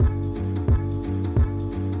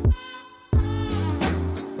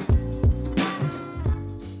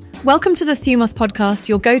Welcome to the Thumos podcast,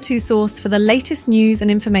 your go-to source for the latest news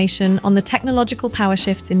and information on the technological power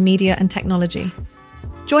shifts in media and technology.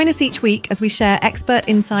 Join us each week as we share expert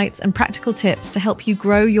insights and practical tips to help you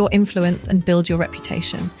grow your influence and build your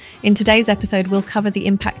reputation. In today's episode, we'll cover the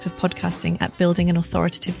impact of podcasting at building an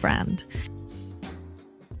authoritative brand.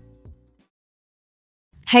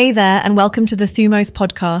 Hey there, and welcome to the Thumos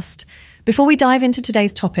podcast. Before we dive into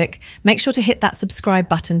today's topic, make sure to hit that subscribe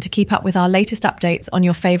button to keep up with our latest updates on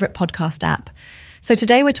your favourite podcast app. So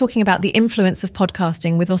today we're talking about the influence of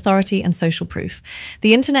podcasting with authority and social proof.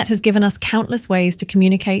 The internet has given us countless ways to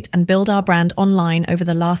communicate and build our brand online over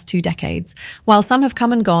the last 2 decades. While some have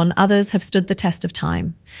come and gone, others have stood the test of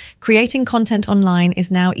time. Creating content online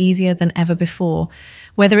is now easier than ever before.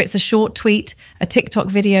 Whether it's a short tweet, a TikTok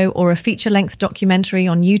video, or a feature-length documentary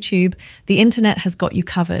on YouTube, the internet has got you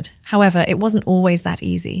covered. However, it wasn't always that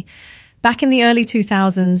easy. Back in the early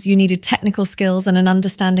 2000s, you needed technical skills and an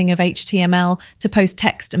understanding of HTML to post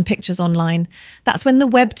text and pictures online. That's when the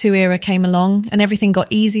Web 2 era came along and everything got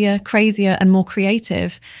easier, crazier, and more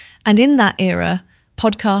creative. And in that era,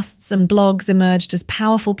 podcasts and blogs emerged as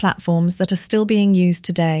powerful platforms that are still being used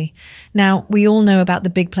today. Now, we all know about the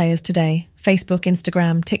big players today: Facebook,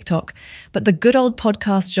 Instagram, TikTok, but the good old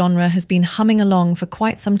podcast genre has been humming along for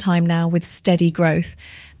quite some time now with steady growth.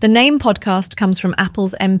 The name podcast comes from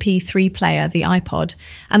Apple's MP3 player, the iPod,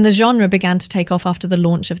 and the genre began to take off after the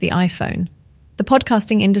launch of the iPhone. The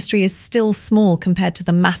podcasting industry is still small compared to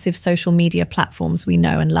the massive social media platforms we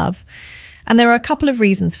know and love. And there are a couple of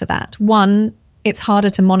reasons for that. 1, it's harder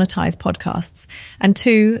to monetize podcasts. And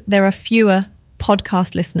 2, there are fewer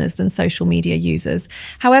podcast listeners than social media users.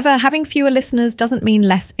 However, having fewer listeners doesn't mean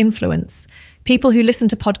less influence. People who listen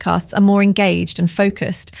to podcasts are more engaged and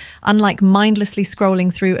focused, unlike mindlessly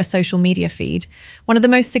scrolling through a social media feed. One of the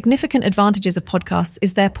most significant advantages of podcasts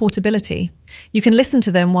is their portability. You can listen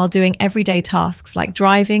to them while doing everyday tasks like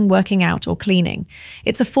driving, working out, or cleaning.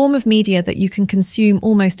 It's a form of media that you can consume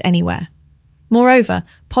almost anywhere. Moreover,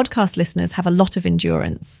 podcast listeners have a lot of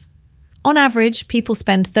endurance. On average, people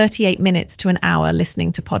spend 38 minutes to an hour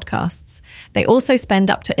listening to podcasts. They also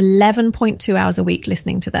spend up to 11.2 hours a week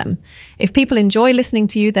listening to them. If people enjoy listening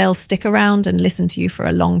to you, they'll stick around and listen to you for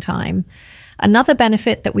a long time. Another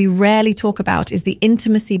benefit that we rarely talk about is the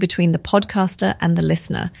intimacy between the podcaster and the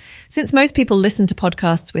listener. Since most people listen to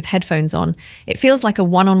podcasts with headphones on, it feels like a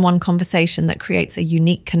one-on-one conversation that creates a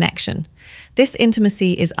unique connection. This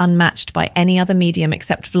intimacy is unmatched by any other medium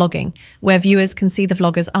except vlogging, where viewers can see the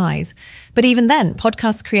vlogger's eyes. But even then,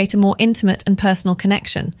 podcasts create a more intimate and personal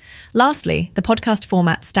connection. Lastly, the podcast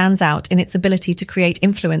format stands out in its ability to create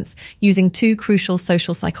influence using 2 crucial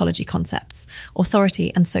social psychology concepts: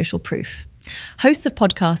 authority and social proof. Hosts of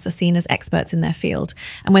podcasts are seen as experts in their field,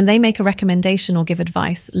 and when they make a recommendation or give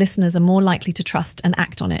advice, listeners are more likely to trust and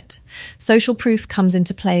act on it. Social proof comes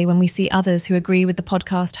into play when we see others who agree with the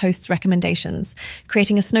podcast host's recommendations,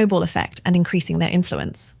 creating a snowball effect and increasing their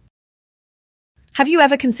influence. Have you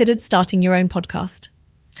ever considered starting your own podcast?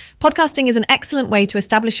 Podcasting is an excellent way to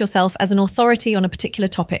establish yourself as an authority on a particular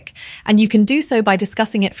topic, and you can do so by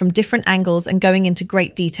discussing it from different angles and going into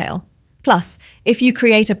great detail. Plus, if you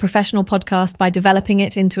create a professional podcast by developing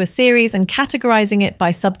it into a series and categorizing it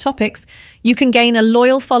by subtopics, you can gain a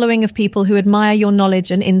loyal following of people who admire your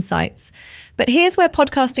knowledge and insights. But here's where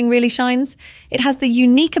podcasting really shines. It has the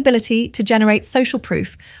unique ability to generate social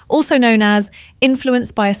proof, also known as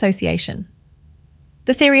influence by association.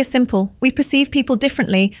 The theory is simple. We perceive people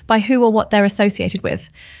differently by who or what they're associated with.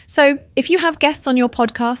 So if you have guests on your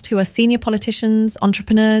podcast who are senior politicians,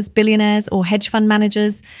 entrepreneurs, billionaires, or hedge fund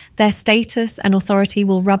managers, their status and authority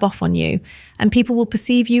will rub off on you, and people will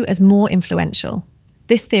perceive you as more influential.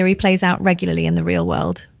 This theory plays out regularly in the real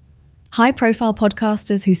world. High-profile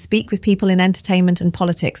podcasters who speak with people in entertainment and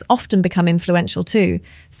politics often become influential too,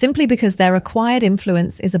 simply because their acquired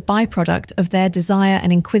influence is a byproduct of their desire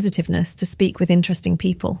and inquisitiveness to speak with interesting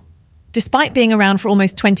people. Despite being around for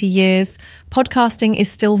almost 20 years, podcasting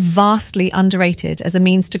is still vastly underrated as a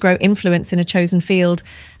means to grow influence in a chosen field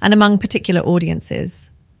and among particular audiences.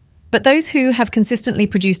 But those who have consistently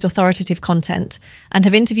produced authoritative content and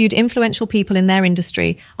have interviewed influential people in their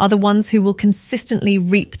industry are the ones who will consistently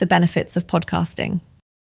reap the benefits of podcasting.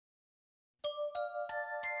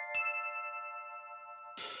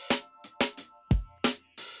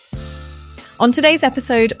 On today's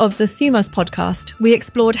episode of the Thumos podcast, we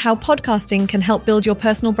explored how podcasting can help build your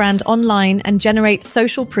personal brand online and generate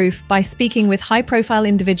social proof by speaking with high-profile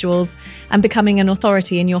individuals and becoming an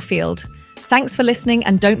authority in your field. Thanks for listening,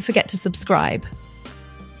 and don't forget to subscribe.